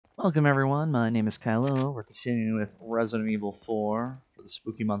Welcome everyone, my name is Kylo. We're continuing with Resident Evil 4 for the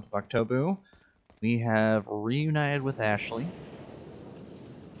spooky month of October. We have reunited with Ashley.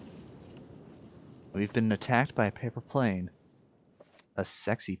 We've been attacked by a paper plane. A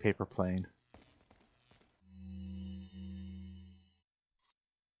sexy paper plane.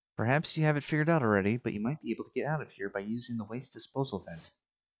 Perhaps you have it figured out already, but you might be able to get out of here by using the waste disposal vent.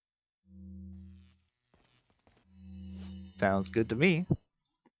 Sounds good to me.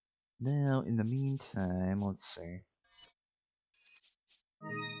 Now, in the meantime, let's see.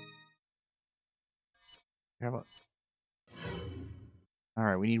 How about...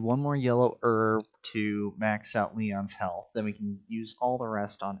 Alright, we need one more yellow herb to max out Leon's health. Then we can use all the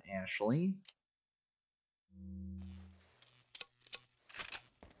rest on Ashley.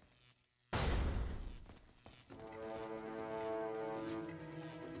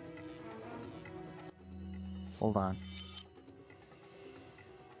 Hold on.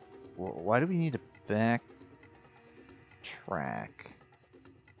 Why do we need to backtrack?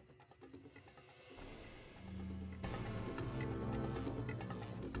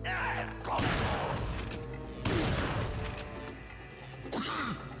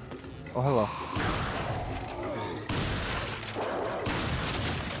 Oh, hello.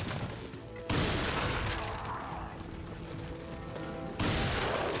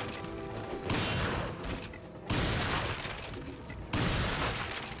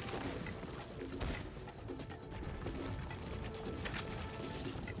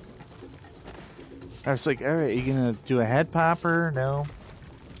 I was like, alright, you gonna do a head popper? No.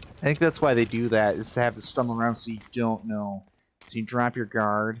 I think that's why they do that, is to have it stumble around so you don't know. So you drop your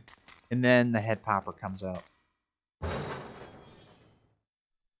guard, and then the head popper comes out.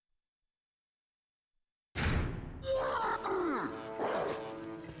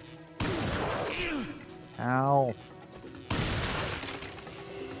 Ow.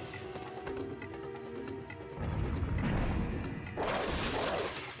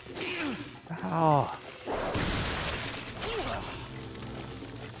 Oh.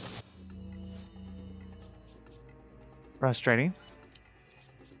 Frustrating.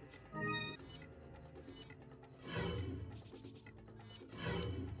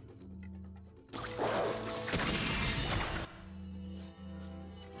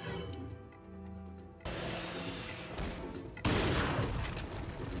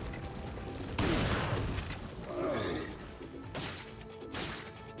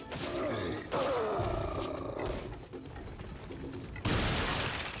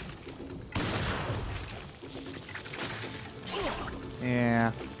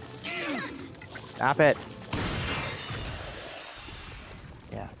 Yeah. Stop it.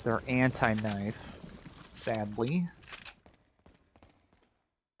 Yeah, they're anti-knife, sadly.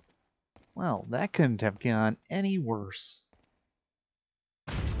 Well, that couldn't have gone any worse.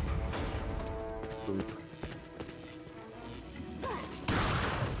 Boop.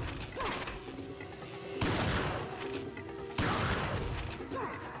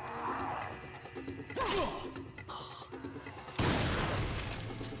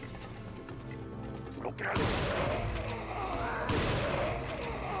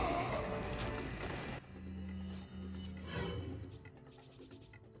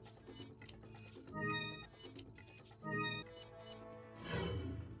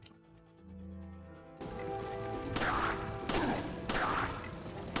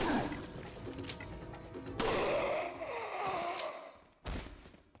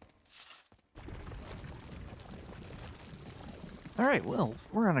 Alright, well,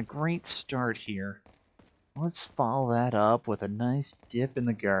 we're on a great start here. Let's follow that up with a nice dip in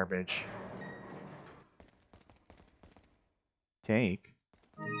the garbage. Take.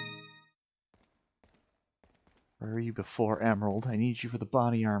 Where are you before, Emerald? I need you for the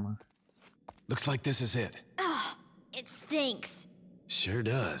body armor. Looks like this is it. Ugh, it stinks. Sure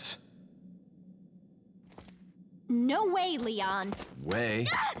does. No way, Leon. Way.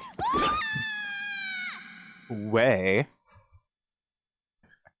 Way?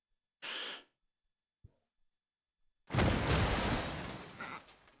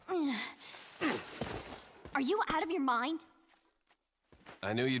 Are you out of your mind?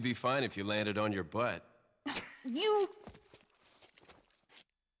 I knew you'd be fine if you landed on your butt. You...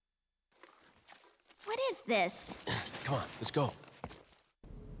 What is this? Come on, let's go.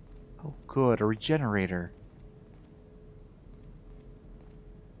 Oh good, a regenerator.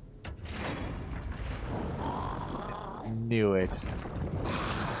 Knew it.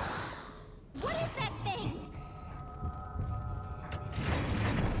 What is that thing?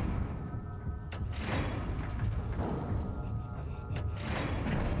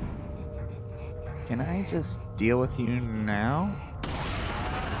 Can I just deal with you now?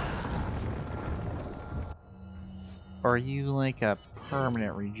 Or are you like a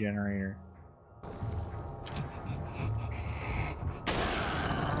permanent regenerator?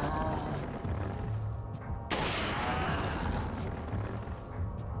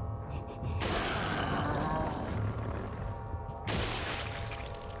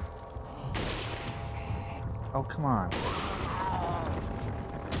 Oh, come on.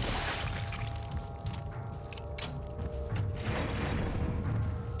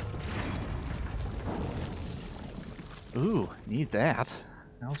 Ooh, need that.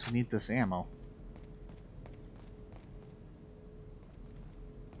 I also need this ammo.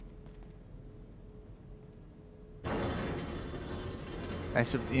 I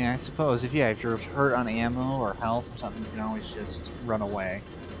suppose if you're hurt on ammo or health or something, you can always just run away.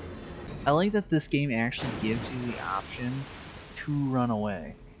 I like that this game actually gives you the option to run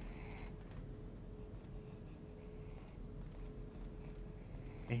away.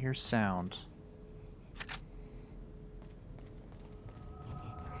 I hear sound.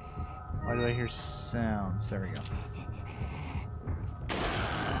 Why do I hear sounds? There we go.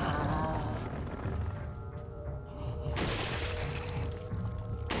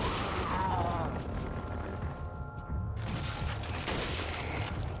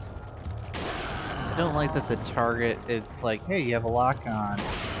 I don't like that the target, it's like, hey, you have a lock on,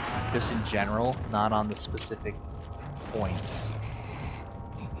 just in general, not on the specific points.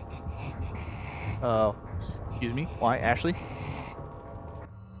 Oh, excuse me? Why, Ashley?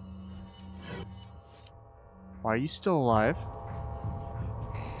 Why are you still alive?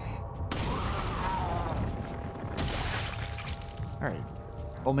 Alright.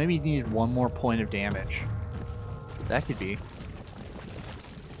 Well, maybe you needed one more point of damage. That could be.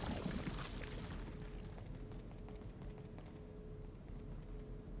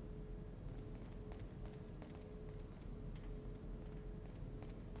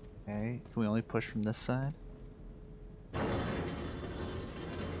 Okay, can we only push from this side?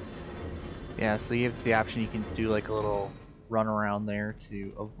 Yeah, so you have the option, you can do like a little run around there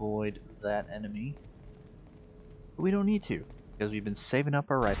to avoid that enemy. But we don't need to, because we've been saving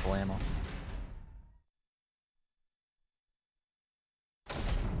up our rifle ammo.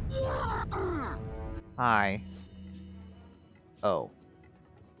 Hi. Oh.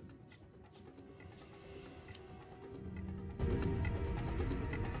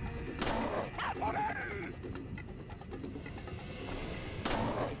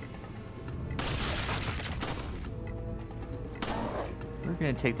 We're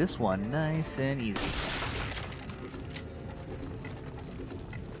gonna take this one nice and easy.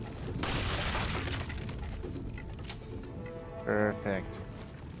 Perfect.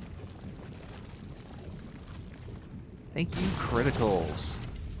 Thank you, criticals.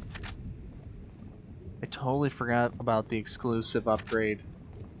 I totally forgot about the exclusive upgrade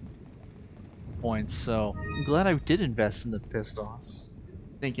points, so I'm glad I did invest in the pistols.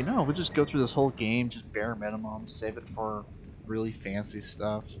 Thinking, oh, we'll just go through this whole game, just bare minimum, save it for really fancy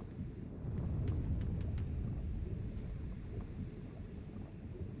stuff.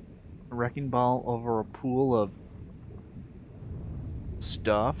 A wrecking ball over a pool of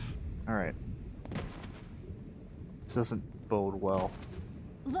stuff? Alright. This doesn't bode well.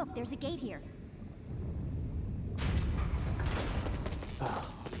 Look, there's a gate here.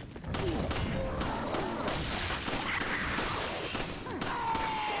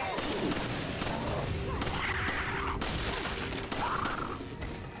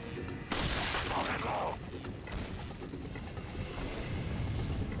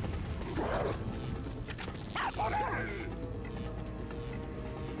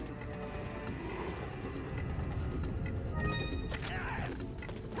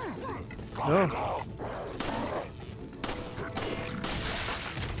 No.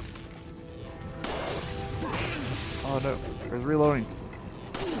 Oh no, there's reloading.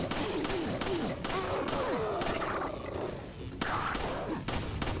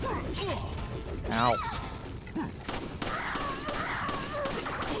 Ow.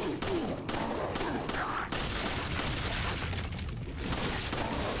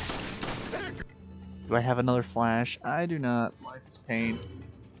 Do I have another flash? I do not. Life is pain.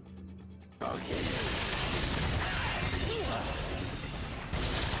 Okay.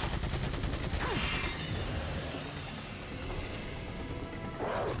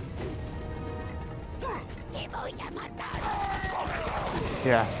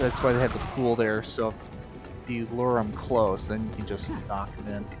 Yeah, that's why they had the pool there, so if you lure them close, then you can just knock them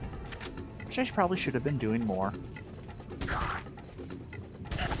in. Which I probably should have been doing more.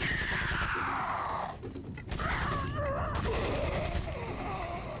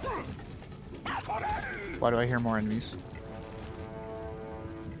 Why do I hear more enemies?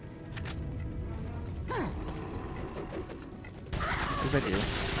 as I do.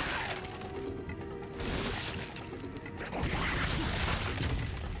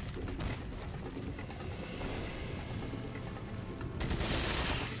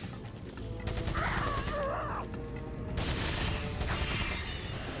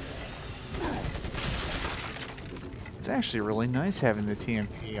 It's actually really nice having the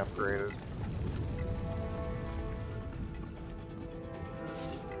TMP upgraded.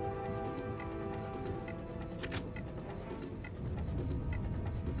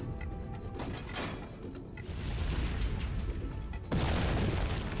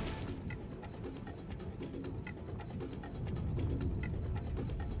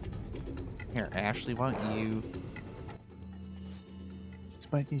 Here, Ashley, why don't you... This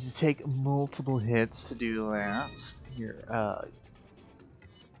might need to take multiple hits to do that. Here,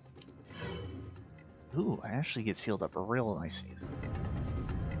 Ooh, Ashley gets healed up real nice.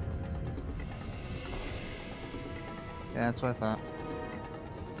 Yeah, that's what I thought.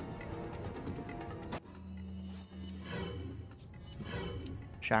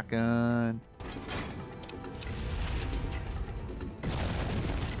 Shotgun.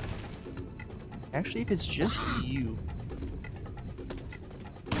 Actually, if it's just you...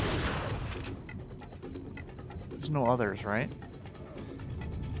 There's no others, right?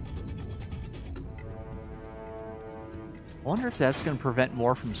 I wonder if that's going to prevent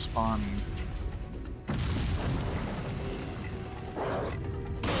more from spawning.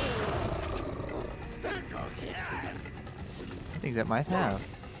 I think that might have.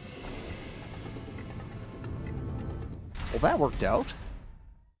 Well, that worked out.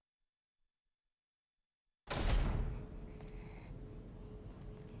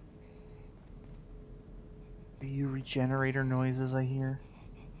 Are you regenerator noises I hear?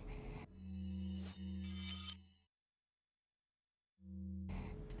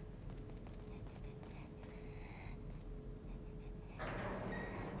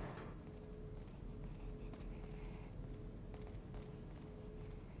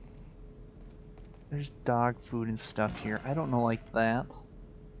 There's dog food and stuff here. I don't know like that.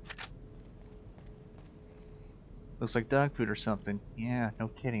 Looks like dog food or something. Yeah, no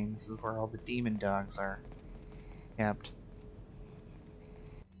kidding. This is where all the demon dogs are kept.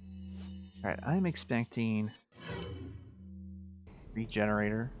 Alright, I'm expecting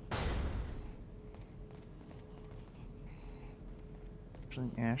regenerator.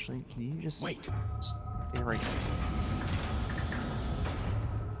 Ashley, can you just wait? Stay right here.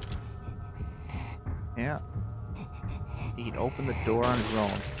 Yeah. He can open the door on his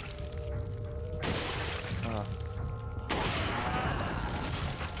own.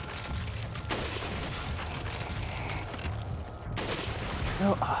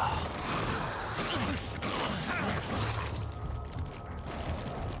 No. How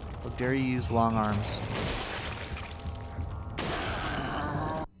dare you use long arms?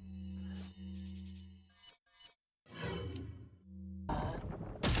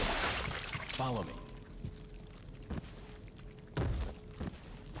 Follow me.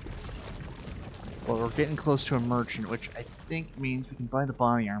 Well, we're getting close to a merchant, which I think means we can buy the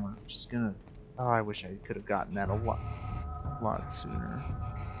body armor, which is gonna... Oh, I wish I could have gotten that a lot sooner.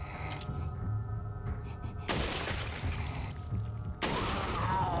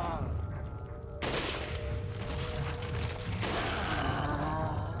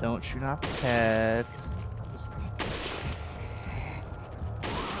 Don't shoot off his head.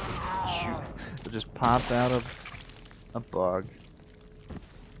 Shoot. It'll just pop out of a bug.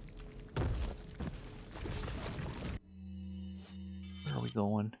 Where are we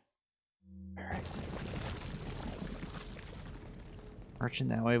going? Alright. Marching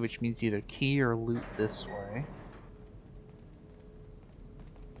that way, which means either key or loot this way.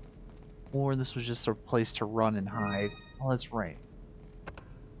 Or this was just a place to run and hide. Oh, that's right.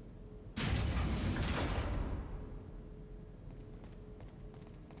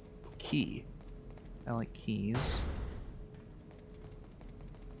 Key. I like keys.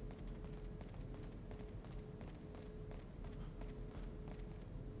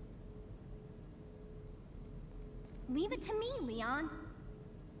 Leave it to me, Leon.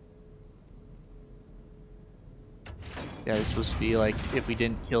 Yeah, it's supposed to be like, if we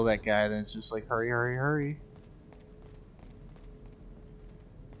didn't kill that guy, then it's just like, hurry, hurry, hurry.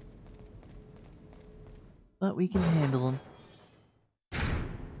 But we can handle him.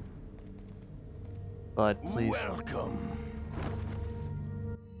 Bud, please. Welcome.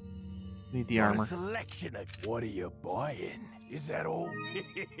 Need the Got armor. a selection of what are you buying? Is that all?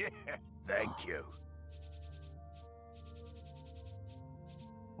 Thank you.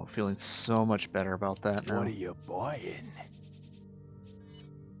 I'm feeling so much better about that now. What are you buying?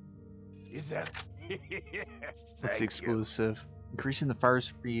 Is that? It's exclusive. Increasing the fire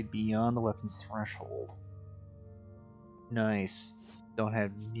speed beyond the weapon's threshold. Nice. Don't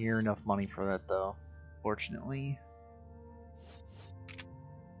have near enough money for that though, fortunately.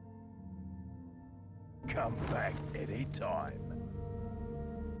 Come back anytime.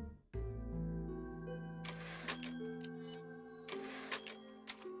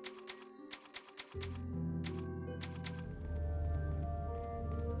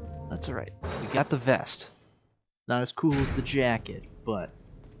 That's alright. We got the vest. Not as cool as the jacket, but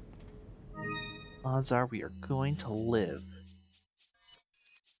odds are we are going to live.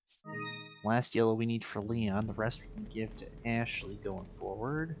 Last yellow we need for Leon, the rest we can give to Ashley going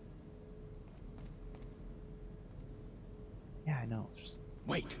forward. Yeah, I know.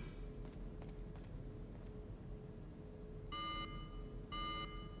 Wait.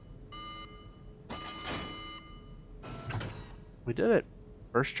 We did it.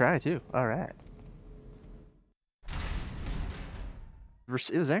 First try, too. Alright.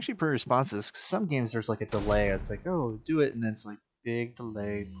 It was actually pretty responsive. Cause some games there's like a delay. It's like, oh, do it, and then it's like, big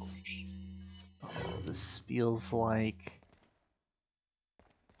delay push. Oh, this feels like...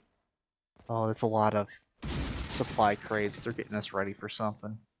 Oh, that's a lot of supply crates. They're getting us ready for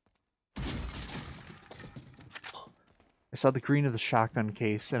something. I saw the green of the shotgun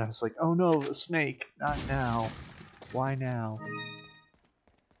case, and I was like, oh no, a snake! Not now. Why now?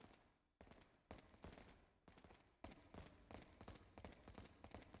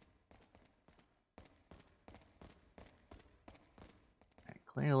 Right,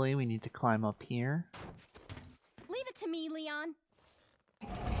 clearly, we need to climb up here. Leave it to me, Leon.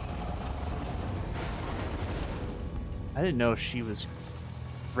 I didn't know she was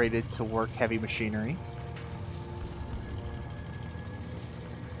rated to work heavy machinery.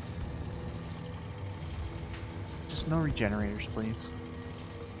 Just no regenerators, please.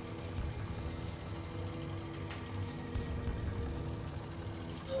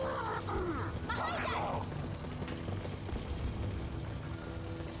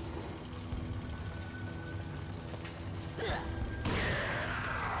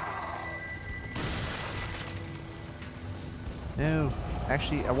 No,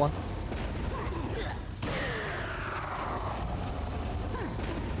 actually, I want...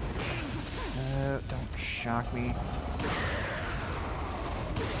 Don't shock me.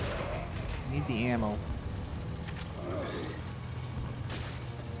 I need the ammo.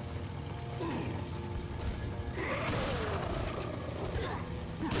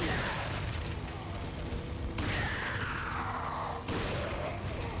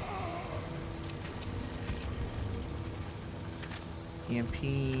 EMP,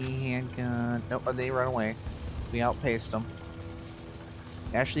 handgun. Nope, they run away. We outpaced them.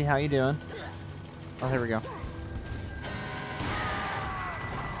 Ashley, how you doing? Oh, here we go.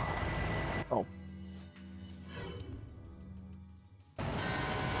 Oh.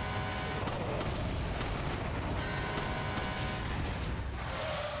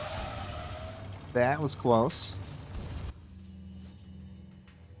 That was close.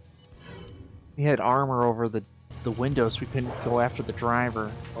 We had armor over the windows, we couldn't go after the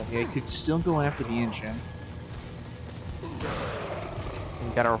driver. Well, yeah, could still go after the engine.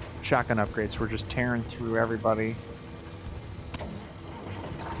 We got our shotgun upgrades, we're just tearing through everybody.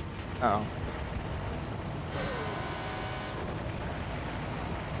 Uh oh.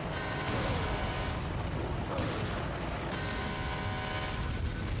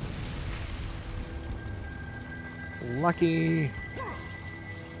 Lucky.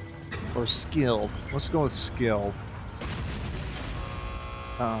 Or skilled. Let's go with skilled.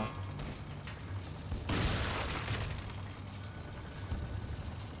 Oh.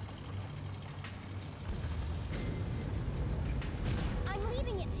 I'm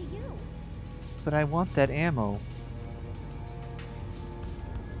leaving it to you. But I want that ammo.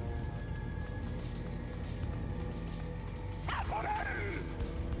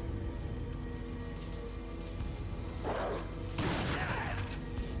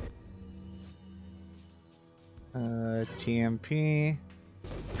 TMP.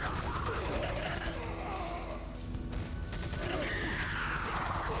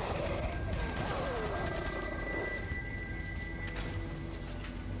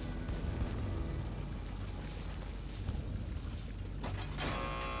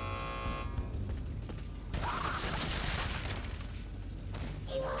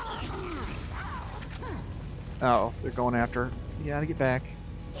 Oh, they're going after her. You gotta get back.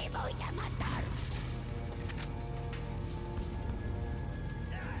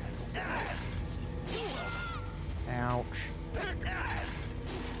 Ouch.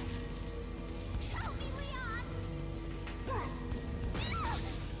 Help me, Leon.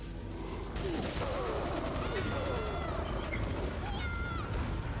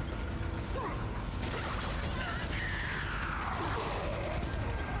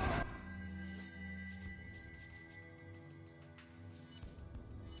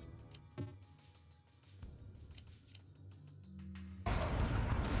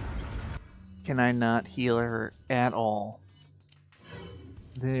 can I not heal her at all?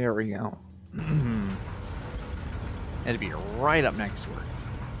 There we go. Had to be right up next to her.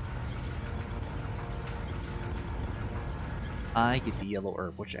 I get the yellow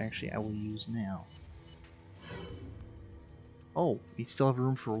herb, which actually I will use now. Oh, we still have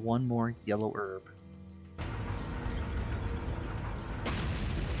room for one more yellow herb.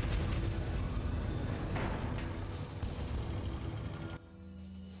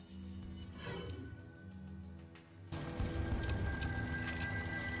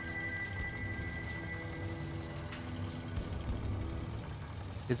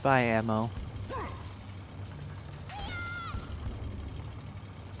 Goodbye, ammo.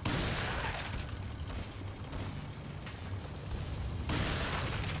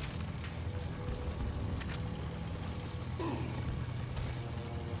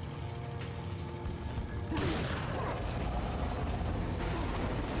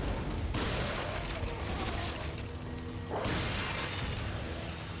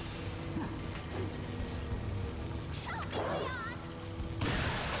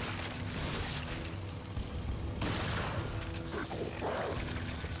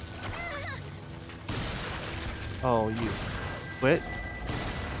 Oh, you quit?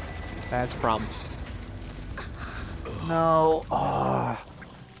 That's a problem. No.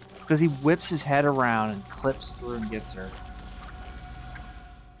 Because he whips his head around and clips through and gets her.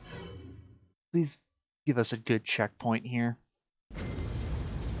 Please give us a good checkpoint here.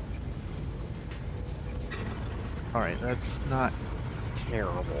 Alright, that's not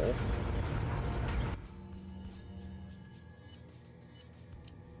terrible.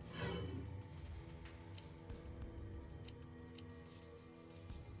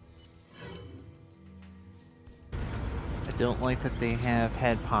 I don't like that they have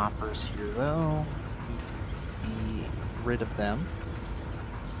head poppers here, though. Be rid of them.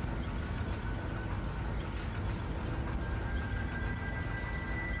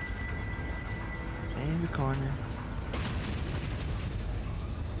 In the corner.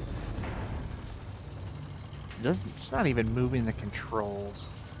 It's not even moving the controls.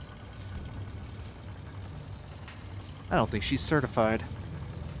 I don't think she's certified.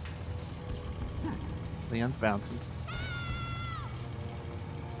 Leon's bouncing.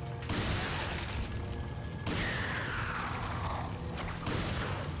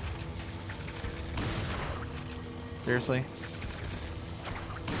 Seriously?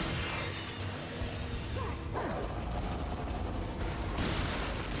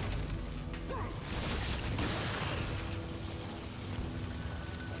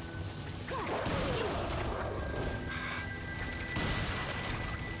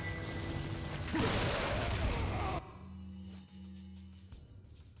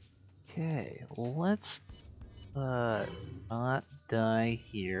 Okay, let's not die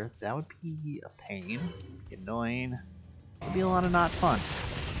here. That would be a pain. Be annoying. It'd be a lot of not fun.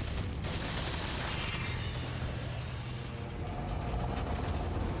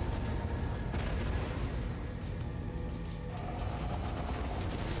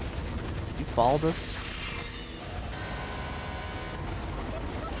 You followed us?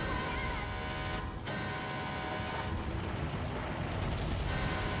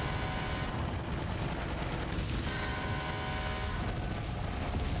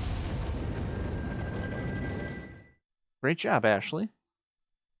 Great job, Ashley.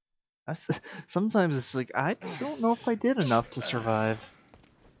 Sometimes it's like, I don't know if I did enough to survive.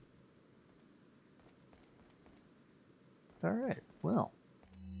 Alright, well.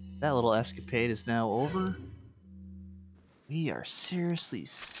 That little escapade is now over. We are seriously,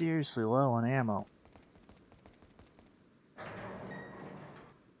 seriously low on ammo.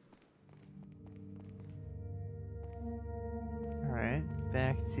 Alright,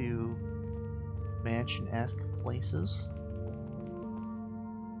 back to mansion-esque places.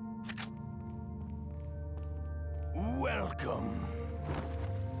 Welcome.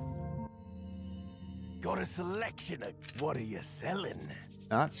 Got a selection of what are you selling?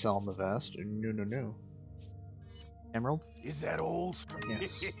 Not selling the vest. No, no, no. Emerald? Is that all?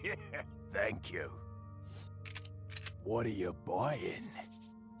 Yes. Thank you. What are you buying?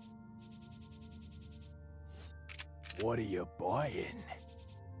 What are you buying?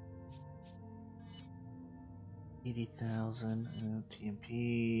 80,000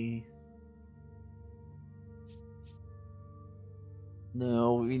 TMP.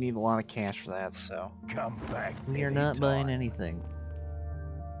 No, we need a lot of cash for that, so Come back. we are not buying anything.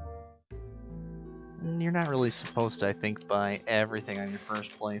 And you're not really supposed to, I think, buy everything on your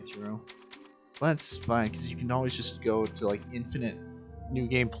first playthrough. But that's fine, because you can always just go to, like, infinite New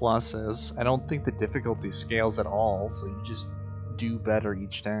Game Pluses. I don't think the difficulty scales at all, so you just do better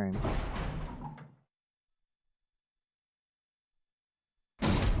each time.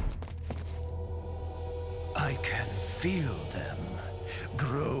 feel them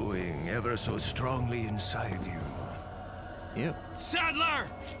growing ever so strongly inside you. Yep. Sadler!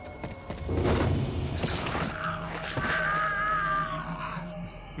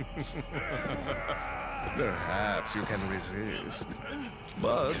 Perhaps you can resist,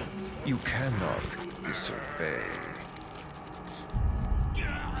 but you cannot disobey.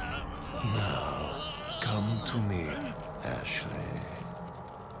 Now, come to me, Ashley.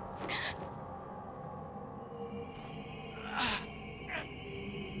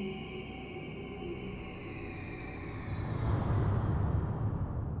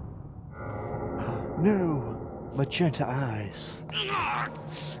 No, magenta eyes.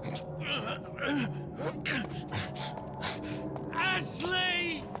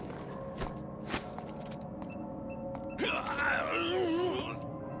 Ashley!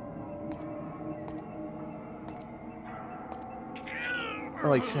 I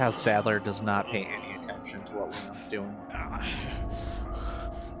like how Sadler does not pay any attention to what Leon's doing.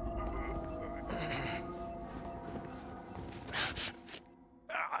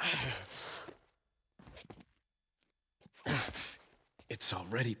 It's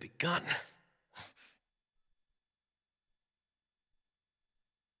already begun.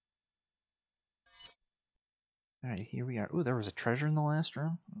 Alright, here we are. Ooh, there was a treasure in the last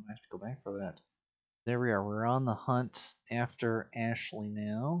room? I have to go back for that. There we are. We're on the hunt after Ashley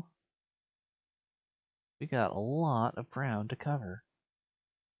now. We got a lot of ground to cover.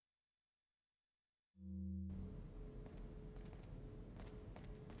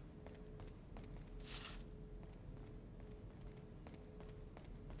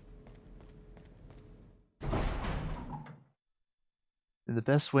 And the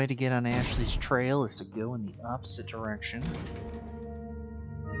best way to get on Ashley's trail is to go in the opposite direction.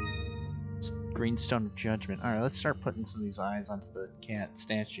 Greenstone of Judgment. Alright, let's start putting some of these eyes onto the cat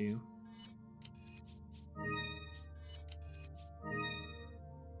statue.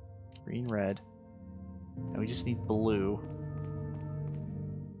 Green, red. Now we just need blue.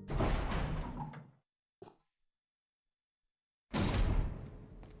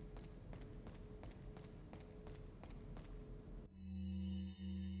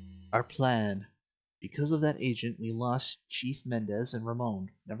 Our plan. Because of that agent, we lost Chief Mendez and Ramon.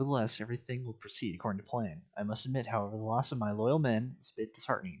 Nevertheless, everything will proceed according to plan. I must admit, however, the loss of my loyal men is a bit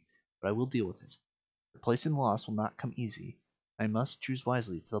disheartening, but I will deal with it. Replacing the loss will not come easy. I must choose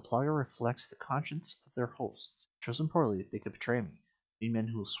wisely, for the Plaga reflects the conscience of their hosts. Chosen poorly, they could betray me. I need men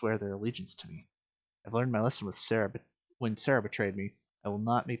who will swear their allegiance to me. I've learned my lesson with Sarah, but when Sarah betrayed me, I will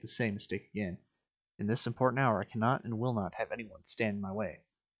not make the same mistake again. In this important hour, I cannot and will not have anyone stand in my way.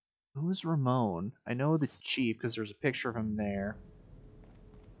 Who is Ramon? I know the chief because there's a picture of him there.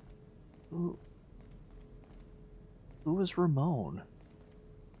 Who is Ramon?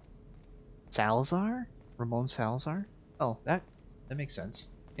 Salazar? Ramon Salazar? Oh, that makes sense.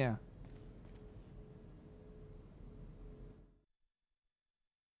 Yeah.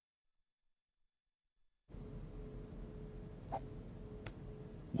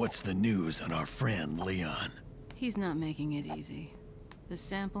 What's the news on our friend Leon? He's not making it easy. The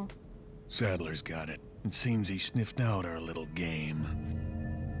sample? Sadler's got it. It seems he sniffed out our little game.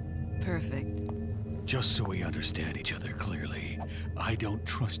 Perfect. Just so we understand each other clearly, I don't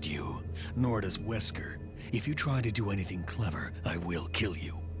trust you, nor does Wesker. If you try to do anything clever, I will kill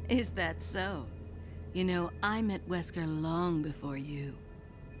you. Is that so? You know, I met Wesker long before you.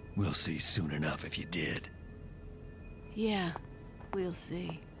 We'll see soon enough if you did. Yeah, we'll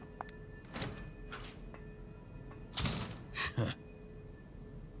see.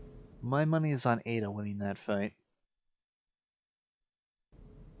 My money is on Ada winning that fight.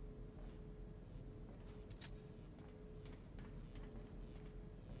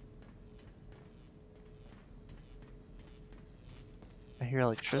 I hear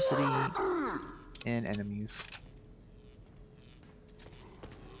electricity and enemies.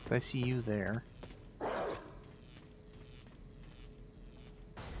 I see you there.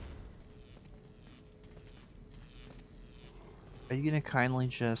 Are you gonna kindly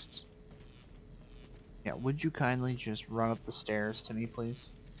just... Yeah, would you kindly just run up the stairs to me, please?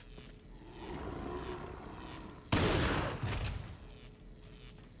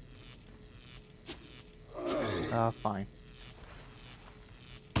 Fine.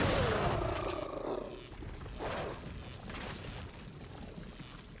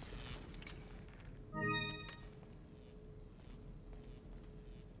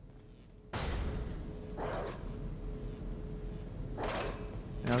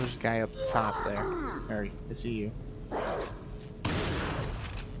 Now there's a guy up top there. Alright, I see you.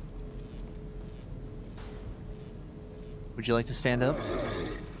 Would you like to stand up?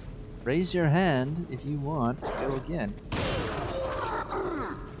 Raise your hand if you want to go again.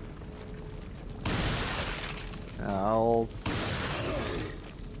 Oh.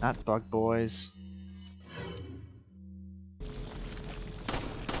 Not bug boys.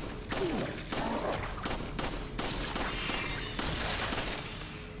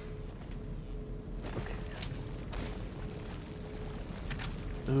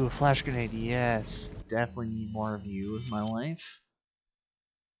 Ooh, flash grenade, yes. Definitely need more of you in my life.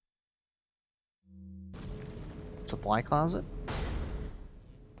 Supply closet?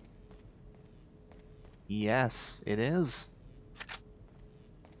 Yes, it is.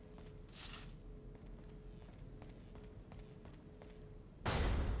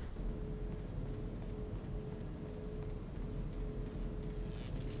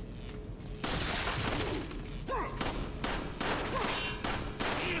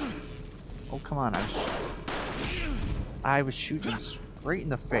 Oh, come on, I was shooting straight in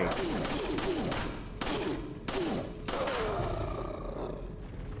the face.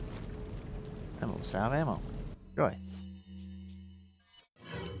 Ammo, sound ammo. Joy.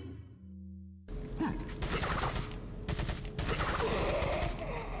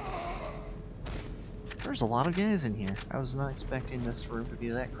 There's a lot of guys in here. I was not expecting this room to be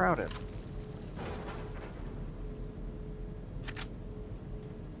that crowded.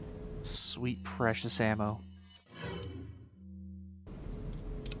 Sweet precious ammo.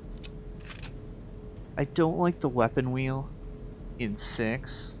 I don't like the weapon wheel in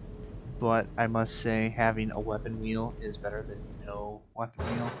 6, but I must say having a weapon wheel is better than no weapon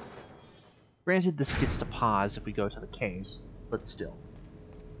wheel. Granted, this gets to pause if we go to the caves, but still.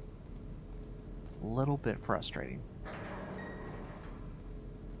 A little bit frustrating.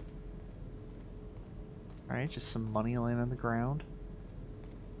 Alright, just some money laying on the ground.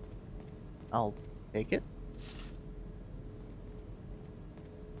 I'll take it.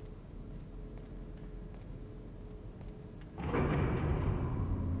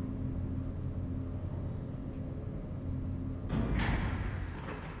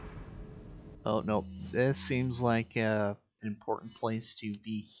 Oh, no. This seems like an important place to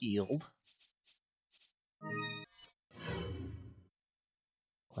be healed.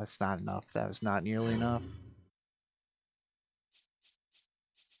 That's not enough. That was not nearly enough.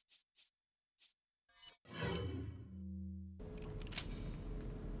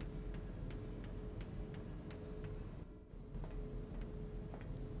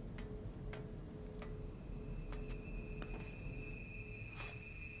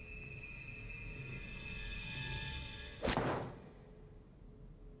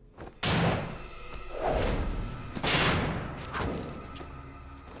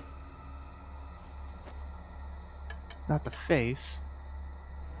 Not the face.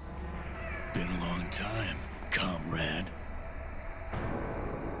 Been a long time, comrade.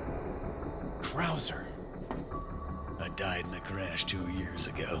 Krauser. I died in a crash 2 years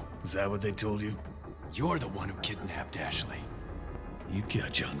ago. Is that what they told you? You're the one who kidnapped Ashley. You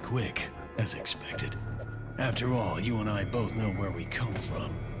catch on quick, as expected. After all, you and I both know where we come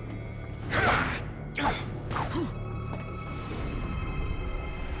from.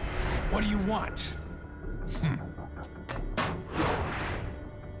 What do you want?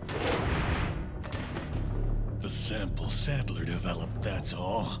 The sample Sadler developed, that's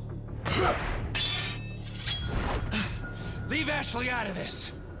all. Leave Ashley out of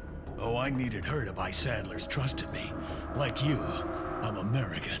this! Oh, I needed her to buy Sadler's trust in me. Like you, I'm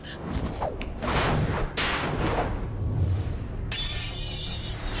American.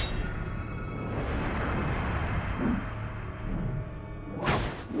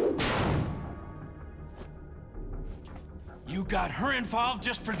 You got her involved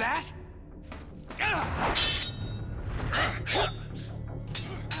just for that?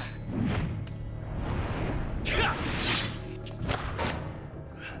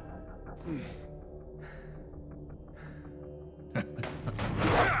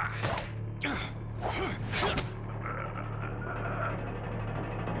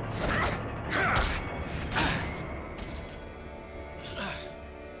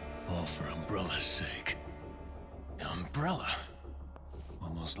 All for Umbrella's sake. Umbrella?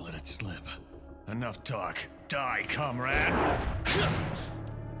 Almost let it slip. Enough talk. Die, comrade!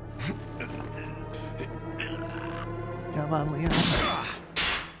 Come on, Leon.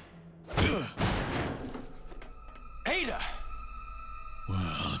 Ada!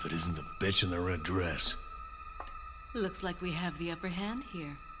 Well, if it isn't the bitch in the red dress. Looks like we have the upper hand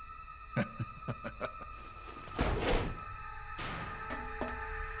here.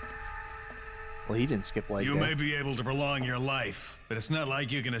 Well, he didn't skip like You that. may be able to prolong your life, but it's not like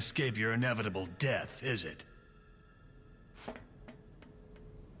you can escape your inevitable death, is it?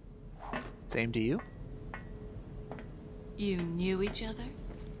 Same to you? You knew each other?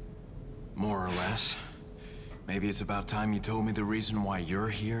 More or less. Maybe it's about time you told me the reason why you're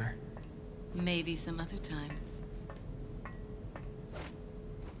here. Maybe some other time.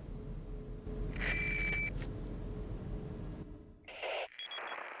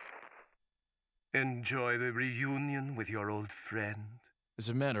 Enjoy the reunion with your old friend? As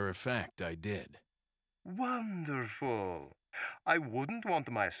a matter of fact, I did. Wonderful. I wouldn't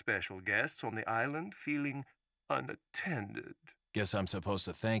want my special guests on the island feeling unattended. Guess I'm supposed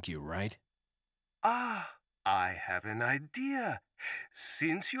to thank you, right? Ah, I have an idea.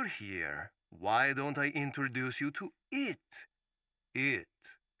 Since you're here, why don't I introduce you to it? It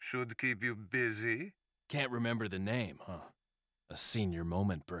should keep you busy. Can't remember the name, huh? A senior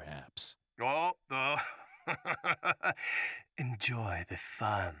moment, perhaps. Oh. Enjoy the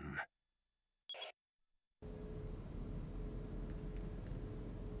fun.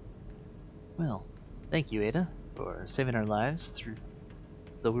 Well, thank you, Ada, for saving our lives through.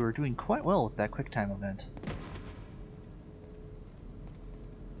 Though we were doing quite well with that QuickTime event.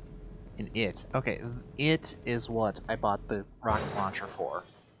 And it. Okay, it is what I bought the rocket launcher for.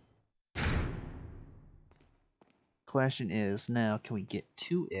 Question is, now, can we get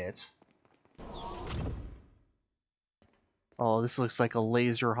to it? Oh, this looks like a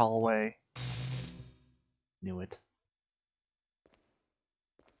laser hallway. Knew it.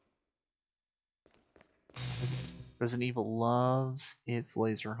 Resident Evil loves its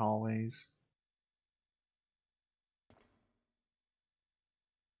laser hallways.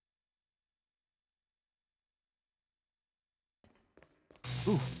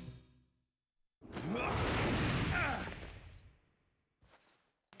 Ooh.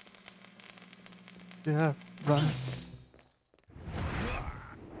 Yeah, run.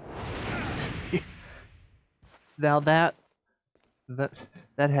 Now that's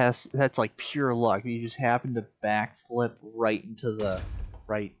like pure luck. You just happen to backflip right into the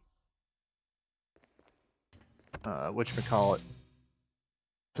right whatchamacallit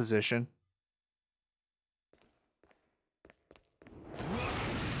position.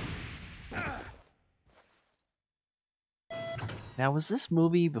 Now was this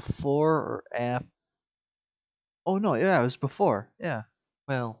movie before or after? Oh no, yeah, it was before. Yeah.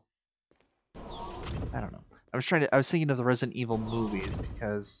 Well, I don't know. I was thinking of the Resident Evil movies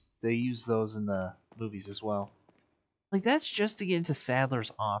because they use those in the movies as well. Like that's just to get into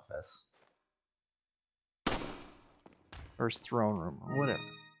Sadler's office. Or his throne room or whatever.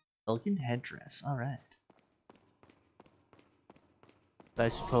 Elegant headdress, alright. But I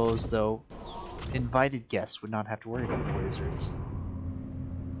suppose though invited guests would not have to worry about the lasers.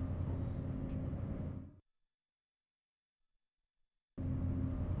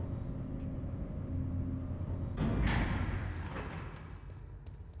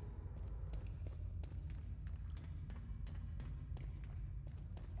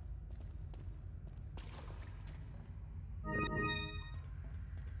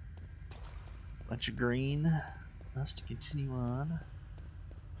 Bunch of green. Us to continue on.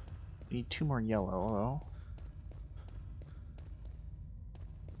 We need 2 more yellow though.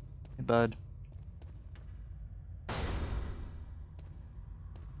 Hey bud.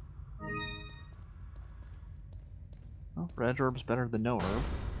 Well, red orb's better than no herb.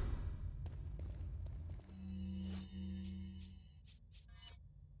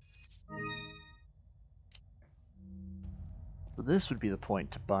 So this would be the point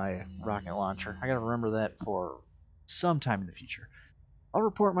to buy a rocket launcher. I gotta remember that for some time in the future. I'll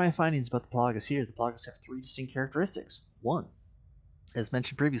report my findings about the Plagas here. The Plagas have 3 distinct characteristics. 1. As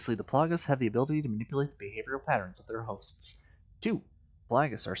mentioned previously, the Plagas have the ability to manipulate the behavioral patterns of their hosts. 2.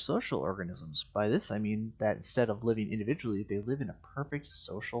 Plagas are social organisms. By this I mean that instead of living individually, they live in a perfect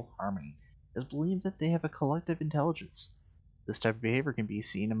social harmony. It is believed that they have a collective intelligence. This type of behavior can be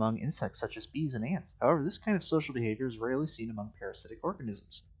seen among insects such as bees and ants. However, this kind of social behavior is rarely seen among parasitic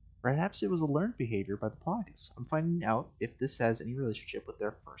organisms. Perhaps it was a learned behavior by the Plagas. I'm finding out if this has any relationship with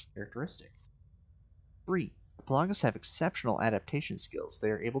their first characteristic. 3. The Plagas have exceptional adaptation skills. They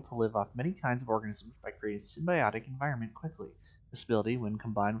are able to live off many kinds of organisms by creating a symbiotic environment quickly. This ability, when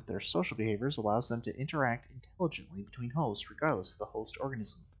combined with their social behaviors, allows them to interact intelligently between hosts regardless of the host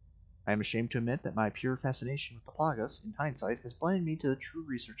organism. I am ashamed to admit that my pure fascination with the Plagas, in hindsight, has blinded me to the true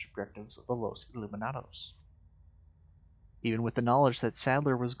research objectives of the Los Illuminados. Even with the knowledge that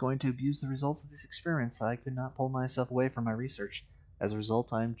Sadler was going to abuse the results of these experiments, I could not pull myself away from my research. As a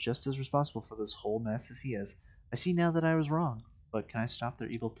result, I am just as responsible for this whole mess as he is. I see now that I was wrong, but can I stop their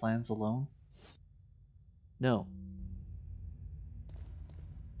evil plans alone? No.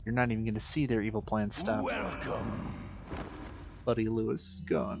 You're not even going to see their evil plans stop. Welcome. Buddy Lewis is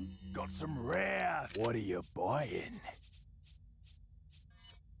gone. Got some rare. What are you buying?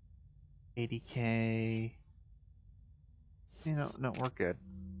 80K. You know, no, we're good.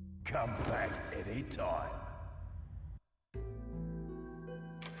 Come back anytime.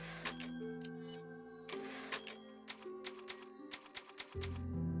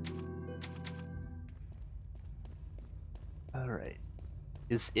 Alright.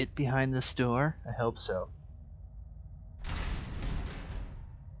 Is it behind this door? I hope so.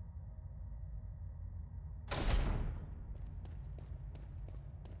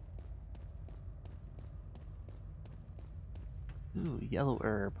 Ooh, yellow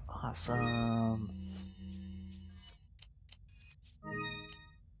herb. Awesome.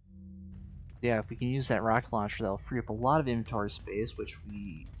 Yeah, if we can use that rocket launcher, that'll free up a lot of inventory space, which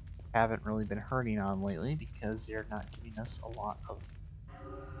we haven't really been hurting on lately because they're not giving us a lot of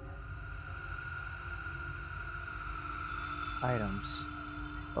items.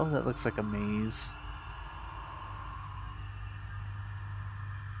 Oh, that looks like a maze.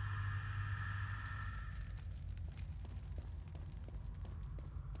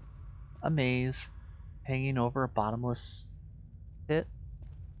 A maze hanging over a bottomless pit.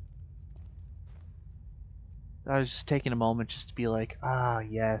 I was just taking a moment just to be like, ah,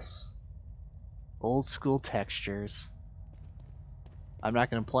 yes. Old school textures. I'm not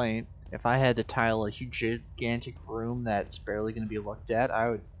going to complain. If I had to tile a huge, gigantic room that's barely going to be looked at,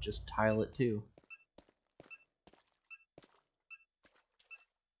 I would just tile it too.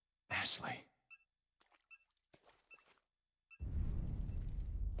 Ashley.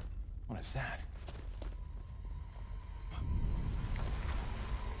 What is that?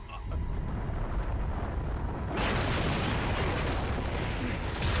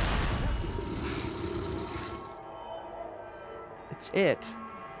 It's it.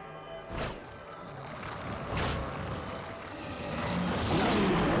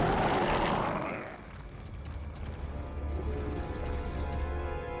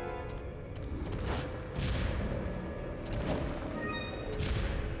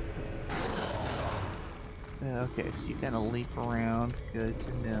 Okay, so you kind of leap around. Good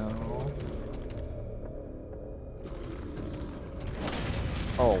to know.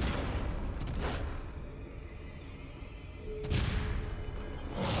 Oh.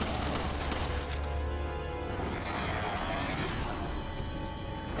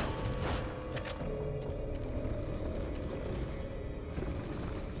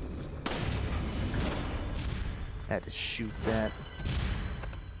 Had to shoot that.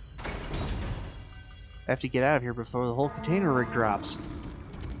 I have to get out of here before the whole container rig drops.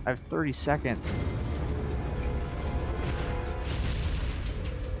 I have 30 seconds.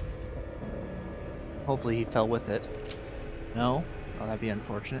 Hopefully he fell with it. No? Oh, that'd be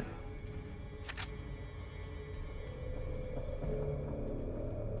unfortunate.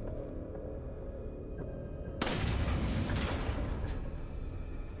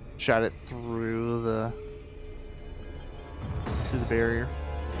 Shot it through the barrier.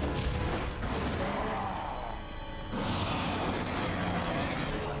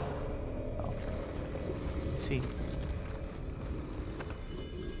 Oh. See.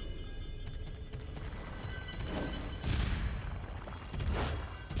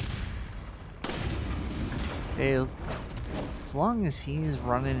 Hey, as long as he's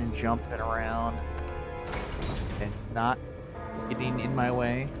running and jumping around and not getting in my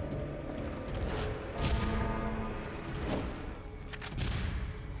way.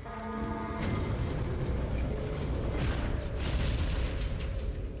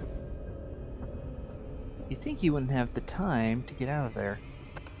 You'd think he wouldn't have the time to get out of there.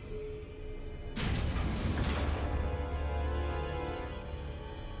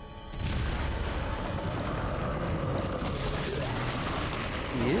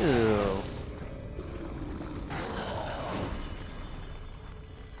 Ew.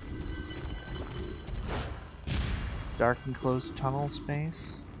 Dark enclosed tunnel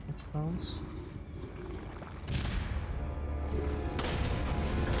space, I suppose.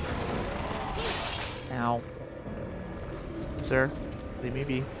 Ow. Sir, leave me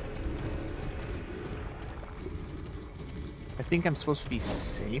be. I think I'm supposed to be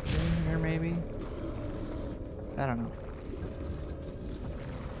safe in here, maybe? I don't know.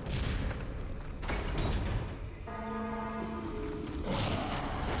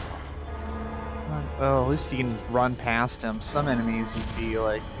 Well, at least you can run past him. Some enemies you'd be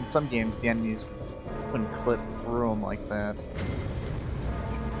like, in some games the enemies wouldn't clip through them like that.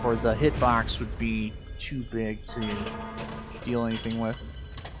 Or the hitbox would be too big to deal anything with.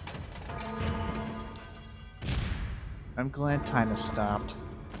 I'm glad time has stopped.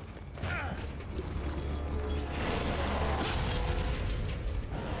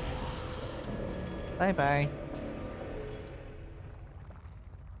 Bye-bye.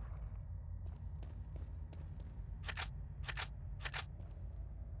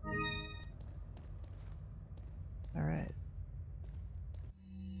 All right.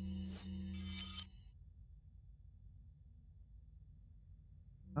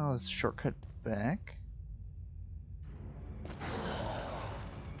 Oh, it's a shortcut back.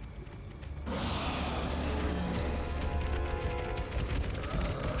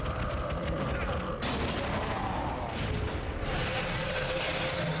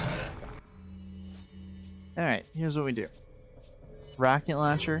 Alright, here's what we do. Rocket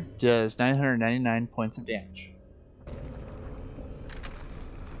launcher does 999 points of damage.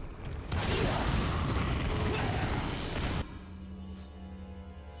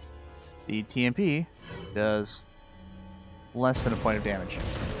 The TMP does less than a point of damage.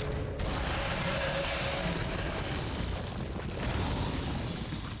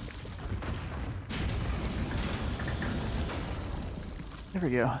 There we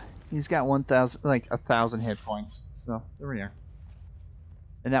go. He's got 1,000, like 1,000 hit points. So there we are.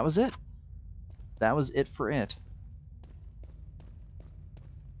 And that was it. That was it for it.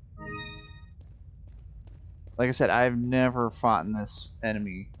 Like I said, I've never fought in this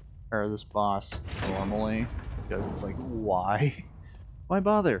enemy or this boss normally because it's like, why? Why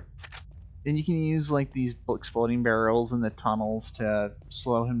bother? And you can use like these exploding barrels in the tunnels to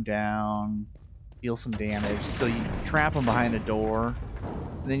slow him down, deal some damage. So you trap him behind a door,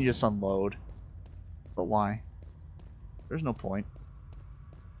 and then you just unload. But why? There's no point.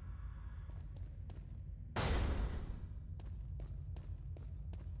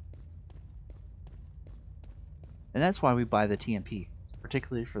 And that's why we buy the TMP,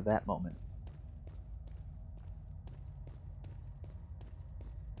 particularly for that moment.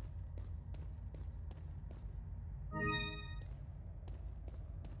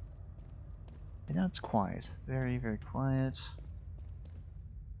 And now it's quiet. Very, very quiet.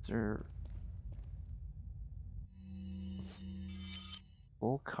 Is there...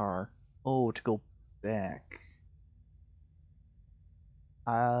 Full car. Oh, to go back.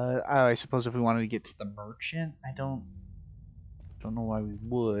 I suppose if we wanted to get to the merchant, I don't know why we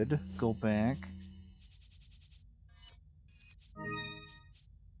would go back.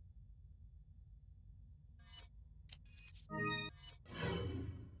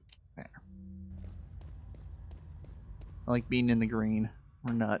 There. I like being in the green.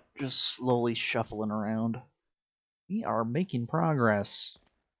 We're not just slowly shuffling around. We are making progress.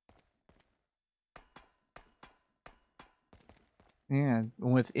 Yeah,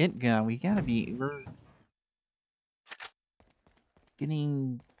 with it gone, we're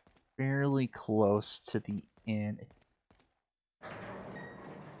getting fairly close to the end.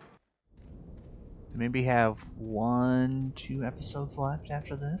 Maybe have 1-2 episodes left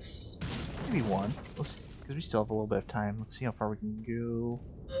after this. Maybe one. Let's, because we still have a little bit of time. Let's see how far we can go.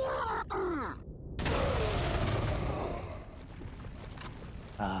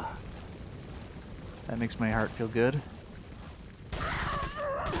 Ah, that makes my heart feel good.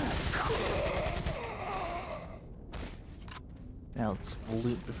 Now let's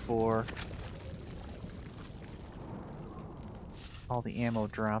loot before all the ammo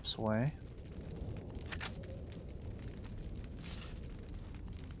drops away.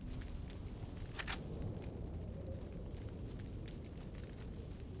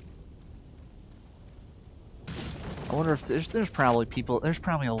 I wonder if there's probably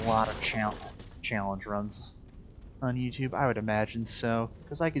a lot of challenge runs on YouTube. I would imagine so,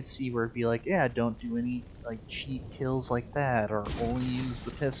 because I could see where it'd be like, yeah, don't do any like cheap kills like that, or only use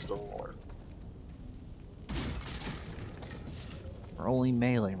the pistol, or only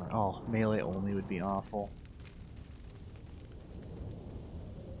melee. Oh, melee only would be awful.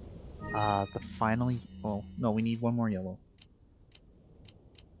 The final. Well, no, we need one more yellow.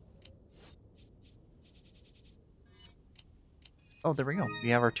 Oh, there we go.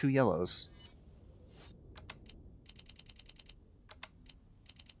 We have our 2 yellows.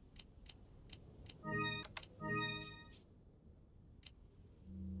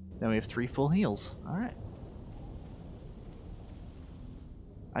 Then we have 3 full heals. Alright.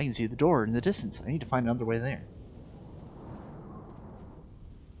 I can see the door in the distance. I need to find another way there.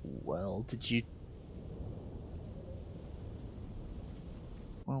 Well, did you...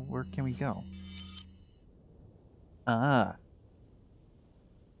 Well, where can we go? Ah.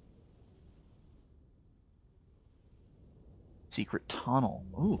 Secret tunnel.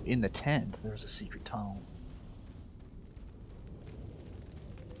 Ooh, in the tent, there's a secret tunnel.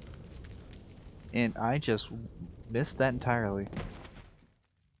 And I just missed that entirely.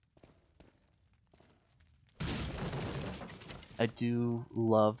 I do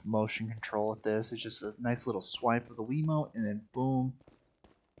love motion control with this. It's just a nice little swipe of the Wiimote, and then boom,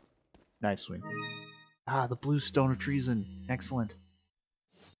 knife swing. Ah, the blue stone of treason. Excellent.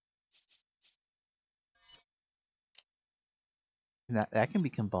 And that can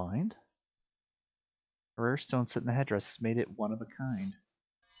be combined. A rare stone set in the headdress has made it one of a kind.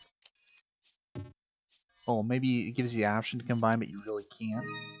 Oh, maybe it gives you the option to combine, but you really can't.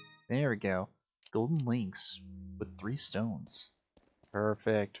 There we go. Golden links with 3 stones.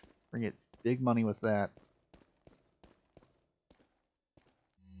 Perfect. We're gonna get big money with that.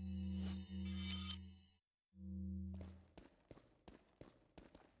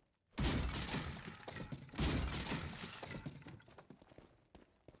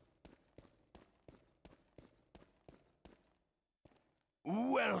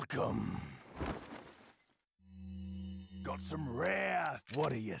 Welcome. Got some rare.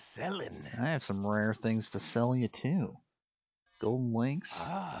 What are you selling? I have some rare things to sell you too. Golden links.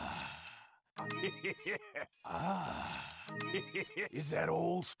 Ah. Ah. Is that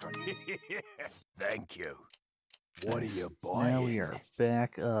all? Thank you. What Nice. are you buying? Now we are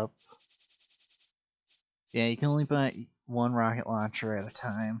back up. Yeah, you can only buy 1 rocket launcher at a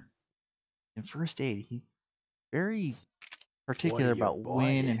time. And first aid, he very particular about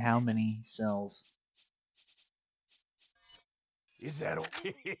when and how many he sells. Is that all?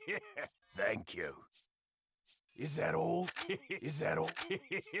 Thank you. Is that all? Is that all?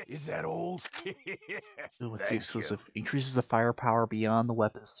 Is that all? Ooh, what's the Thank exclusive? Increases the firepower beyond the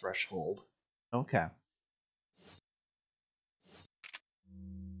weapon's threshold. Okay.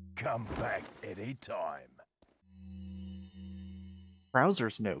 Come back anytime.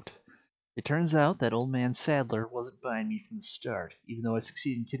 Krauser's note. It turns out that old man Sadler wasn't buying me from the start. Even though I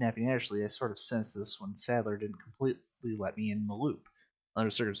succeeded in kidnapping Ashley, I sort of sensed this when Sadler didn't completely let me in the loop. Under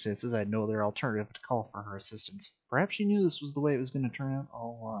circumstances, I had no other alternative but to call for her assistance. Perhaps she knew this was the way it was going to turn out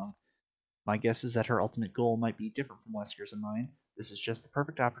all along. My guess is that her ultimate goal might be different from Wesker's and mine. This is just the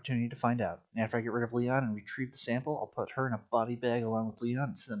perfect opportunity to find out. And after I get rid of Leon and retrieve the sample, I'll put her in a body bag along with Leon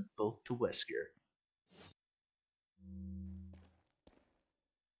and send them both to Wesker.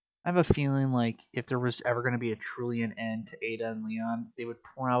 I have a feeling like if there was ever going to be a truly an end to Ada and Leon, they would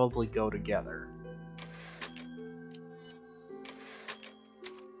probably go together.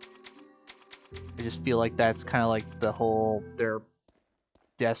 I just feel like that's kind of like the whole, their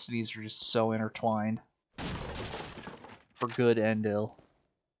destinies are just so intertwined. For good and ill.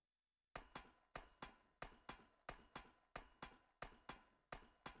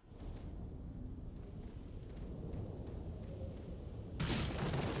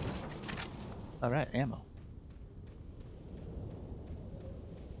 Alright, ammo.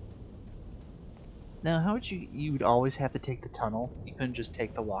 Now, how would you'd always have to take the tunnel? You couldn't just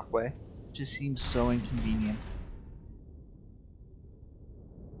take the walkway? It just seems so inconvenient.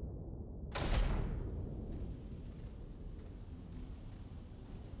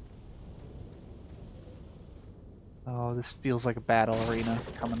 Oh, this feels like a battle arena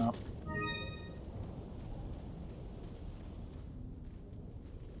coming up.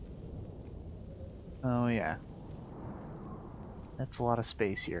 Oh yeah. That's a lot of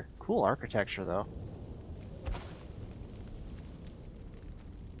space here. Cool architecture though.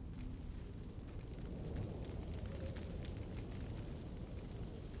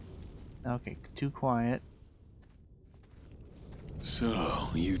 Okay, too quiet. So,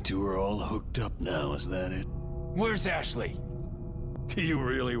 you two are all hooked up now, is that it? Where's Ashley? Do you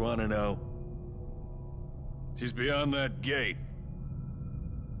really want to know? She's beyond that gate.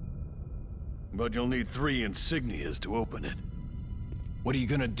 But you'll need 3 insignias to open it. What are you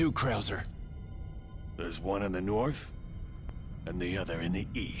gonna do, Krauser? There's one in the north, and the other in the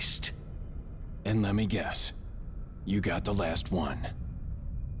east. And let me guess. You got the last one.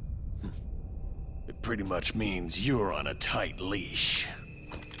 It pretty much means you're on a tight leash.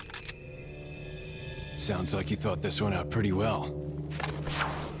 Sounds like you thought this one out pretty well.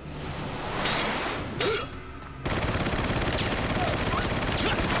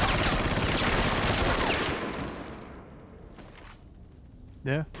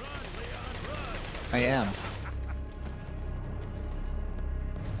 Yeah. I am.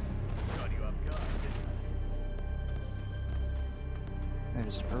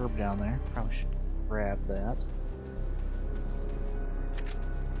 There's an herb down there. Probably should grab that.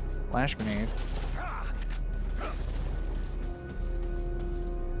 Flash grenade.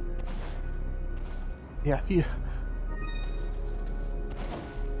 Yeah, if you...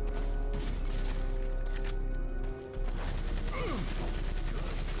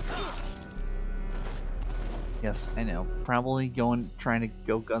 Yes, I know. Probably trying to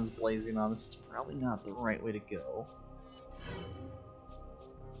go guns blazing on this is probably not the right way to go.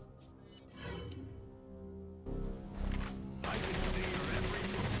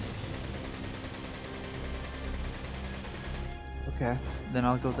 Okay, then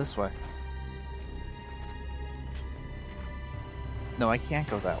I'll go this way. No, I can't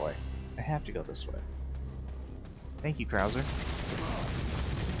go that way. I have to go this way. Thank you, Krauser.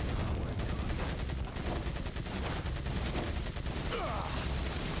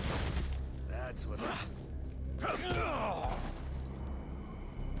 That's what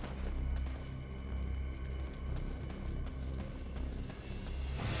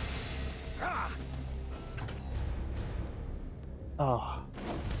Oh.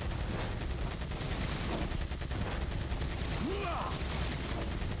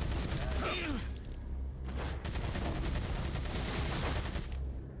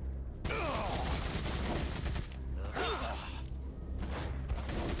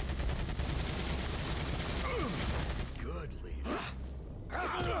 good leader.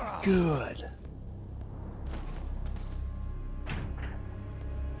 Good.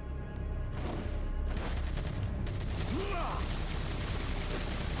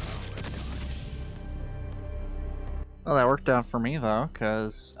 Well, that worked out for me, though,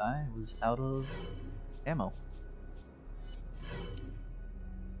 because I was out of ammo.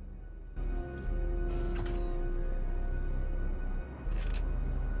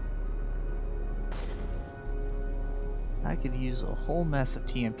 I could use a whole mess of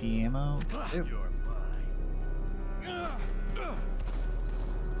TMP ammo. You're mine.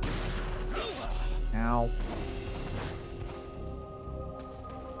 Ow.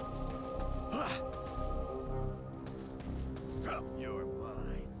 You're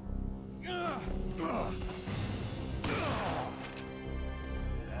mine.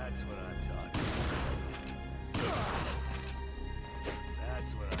 That's what I'm talking about.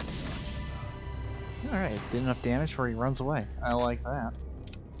 That's what I'm talking about. Alright, did enough damage before he runs away. I like that.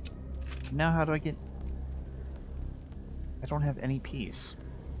 Now how do I get... I don't have any peace.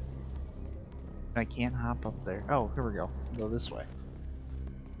 I can't hop up there. Oh, here we go. Go this way.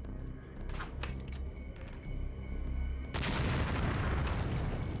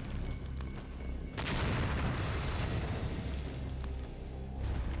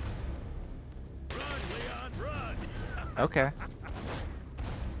 Run, Leon, run! Okay.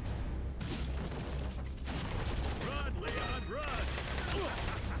 Run, Leon, run!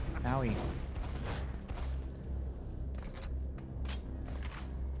 Owie.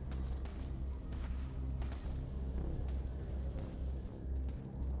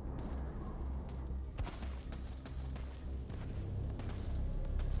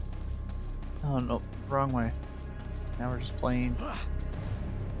 Oh no, wrong way. Now we're just playing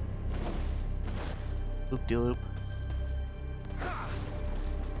loop-de-loop.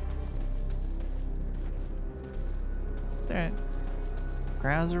 Alright.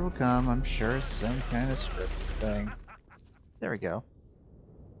 Krauser will come, I'm sure it's some kind of script thing. There we go.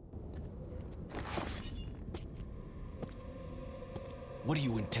 What do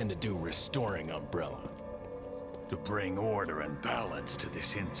you intend to do restoring Umbrella? To bring order and balance to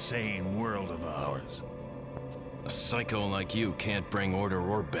this insane world of ours. A psycho like you can't bring order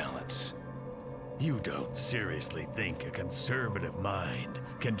or balance. You don't seriously think a conservative mind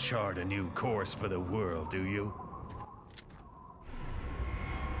can chart a new course for the world, do you?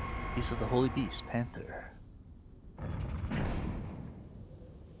 Piece of the Holy Beast, Panther.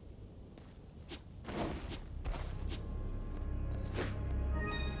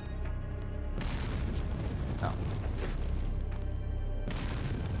 Oh.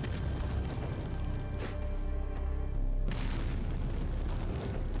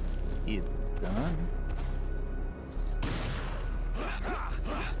 You done?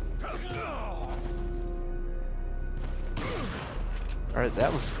 Alright,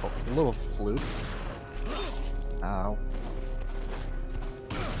 that was a little fluke. Ow.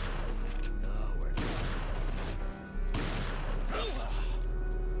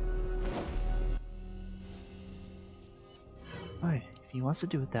 Alright, if he wants to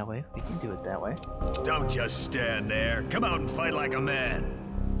do it that way, we can do it that way. Don't just stand there. Come out and fight like a man.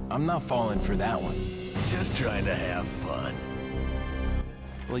 I'm not falling for that one. Just trying to have fun.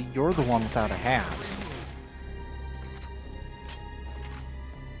 Well, you're the one without a hat.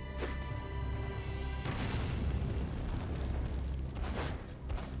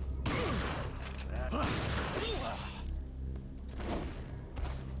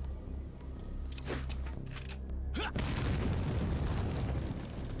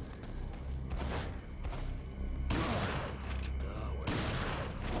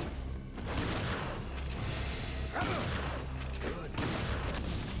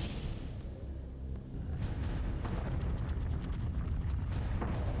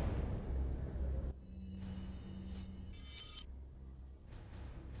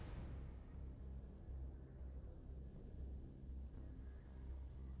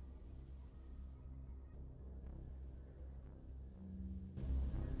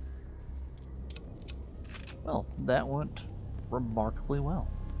 Well, that went remarkably well.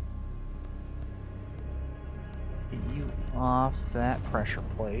 Get you off that pressure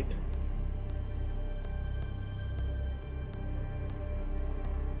plate.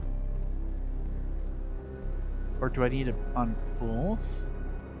 Or do I need it on both?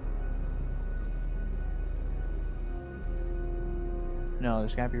 No,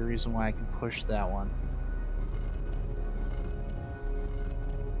 there's gotta be a reason why I can push that one.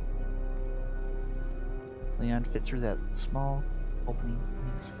 Leon, fit through that small opening,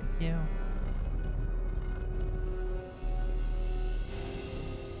 please. Thank you.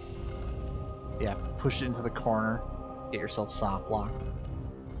 Yeah, push it into the corner. Get yourself soft lock.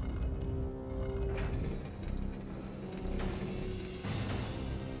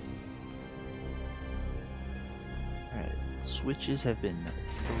 Alright, switches have been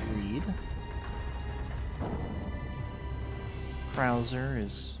freed. Krauser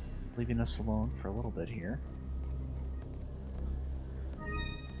is leaving us alone for a little bit here.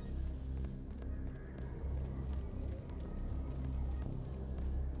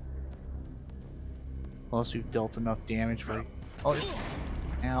 Unless we've dealt enough damage for... Oh,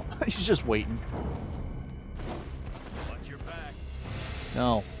 ow. He's just waiting. Watch your back.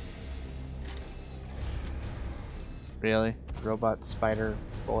 No. Really? Robot spider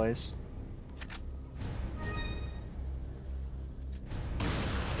boys?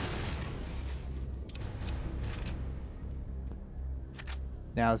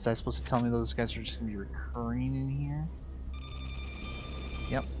 Now, is that supposed to tell me those guys are just going to be recurring in here?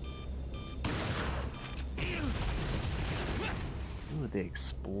 Yep. Ooh, they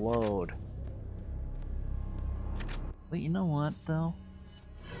explode. But you know what, though?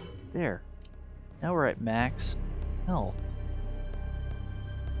 There. Now we're at max health.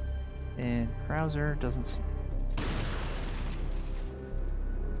 And Krauser doesn't seem...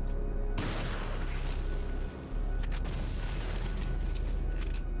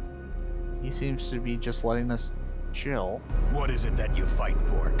 He seems to be just letting us chill. What is it that you fight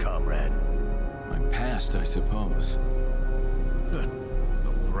for, comrade? My past, I suppose.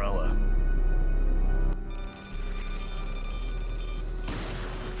 Umbrella.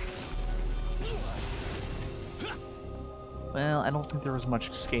 Well, I don't think there was much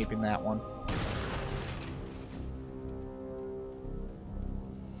escaping that one.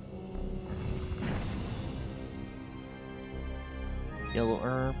 Yellow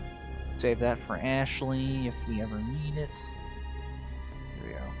herb. Save that for Ashley if we ever need it. Here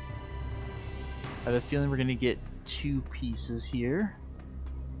we go. I have a feeling we're gonna get 2 pieces here.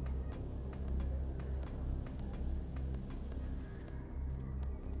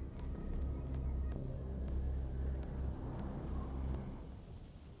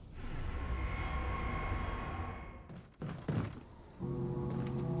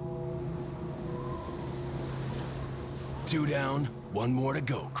 Two down, one more to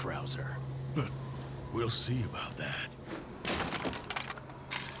go, Krauser. We'll see about that.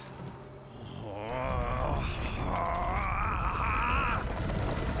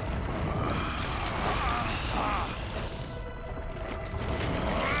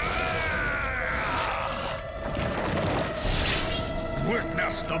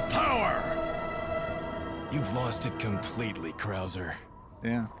 Witness the power! You've lost it completely, Krauser.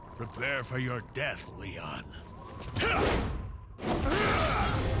 Yeah. Prepare for your death, Leon.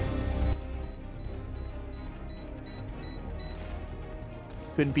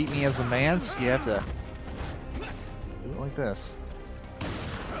 Couldn't beat me as a man, so you have to do it like this.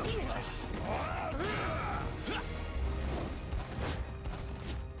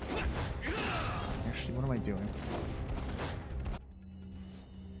 Actually, what am I doing?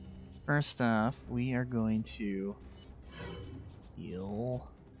 First off, we are going to heal.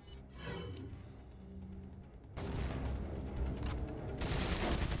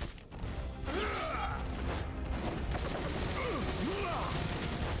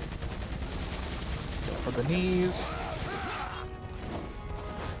 For the knees.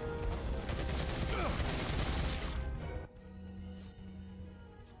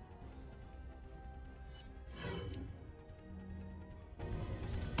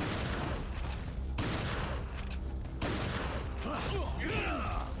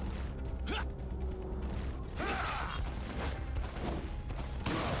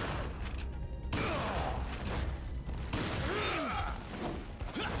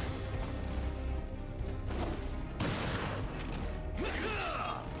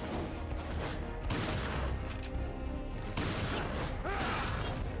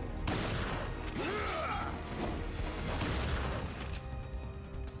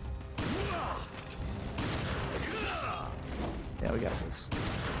 Yeah, we got this.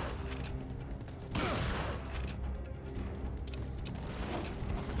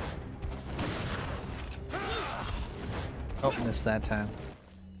 Oh, missed that time.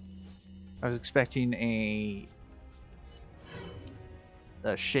 I was expecting a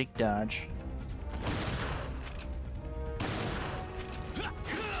shake dodge.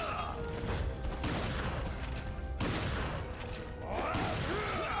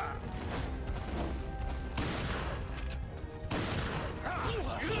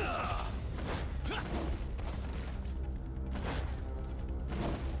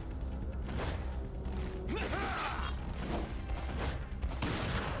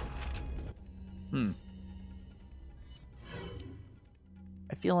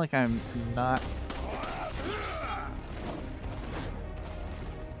 I feel like I'm not...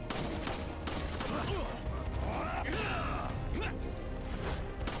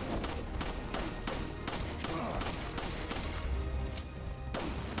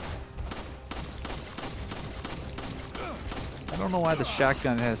 I don't know why the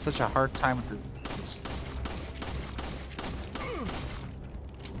shotgun has such a hard time with this.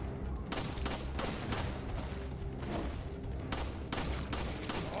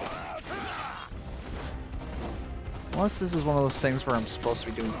 Unless this is one of those things where I'm supposed to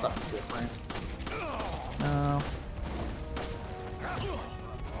be doing something different. No.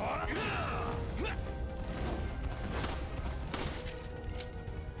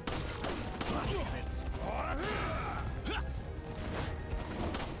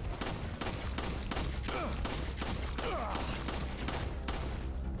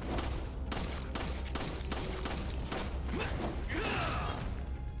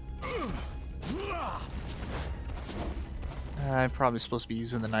 I'm probably supposed to be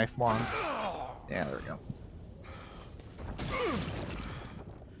using the knife more. Yeah, there we go.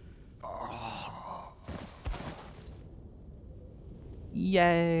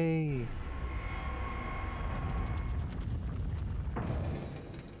 Yay!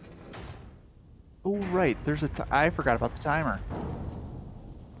 Oh right, there's I forgot about the timer.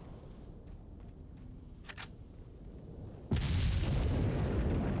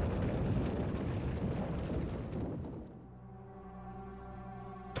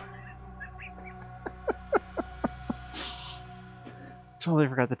 Totally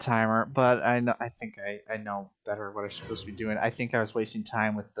forgot the timer, but I know. I think I know better what I'm supposed to be doing. I think I was wasting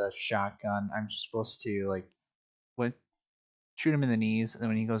time with the shotgun. I'm just supposed to like, shoot him in the knees, and then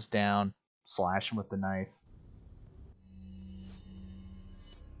when he goes down, slash him with the knife.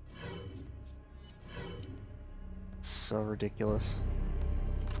 So ridiculous.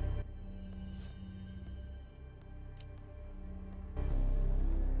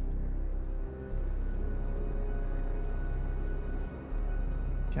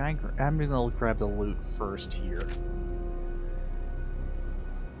 I'm gonna grab the loot first here.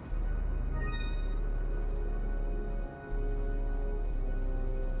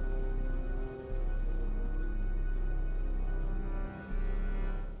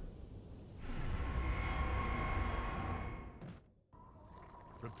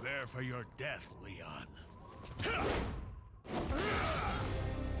 Prepare for your death, Leon.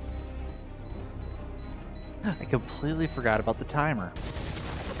 I completely forgot about the timer.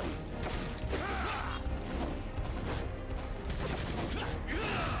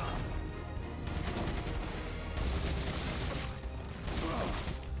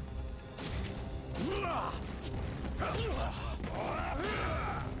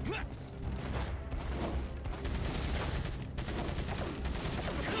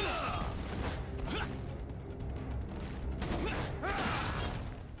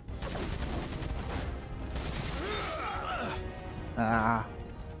 Ah.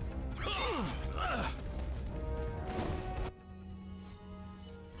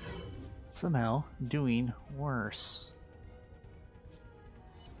 Somehow doing worse.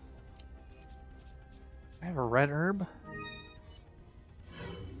 I have a red herb.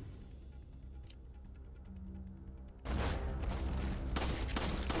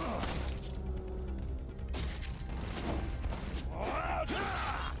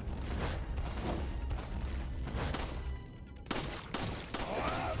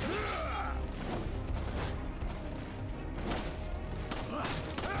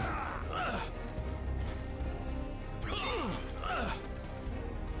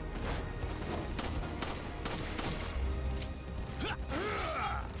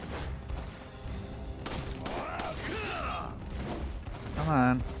 Come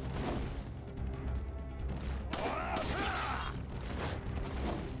on.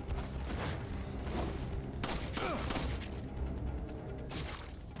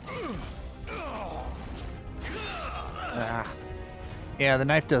 Ah. Yeah, the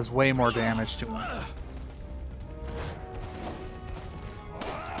knife does way more damage to him.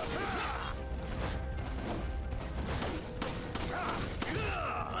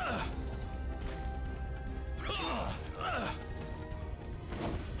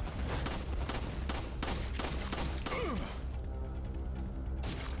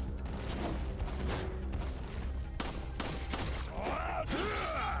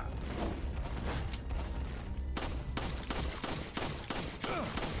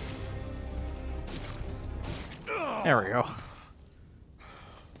 There we go.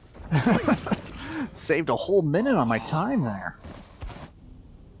 Saved a whole minute on my time there.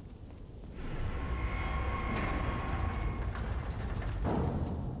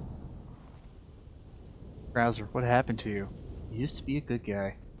 Krauser, what happened to you? You used to be a good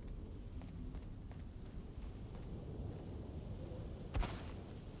guy.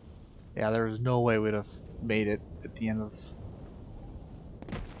 Yeah, there was no way we'd have made it at the end of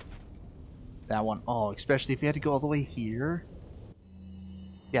that one. Oh, especially if you had to go all the way here.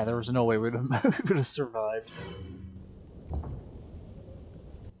 Yeah, there was no way we'd have survived.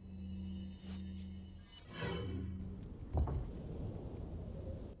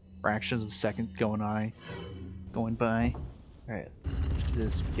 Fractions of a second going by. Alright, let's do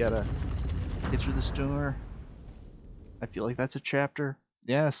this. We gotta get through this door. I feel like that's a chapter.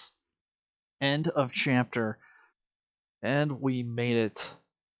 Yes. End of chapter. And we made it.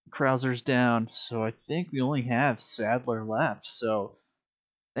 Krauser's down, so I think we only have Sadler left. So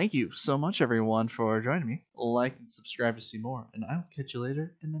thank you so much, everyone, for joining me. Like and subscribe to see more, and I'll catch you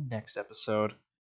later in the next episode.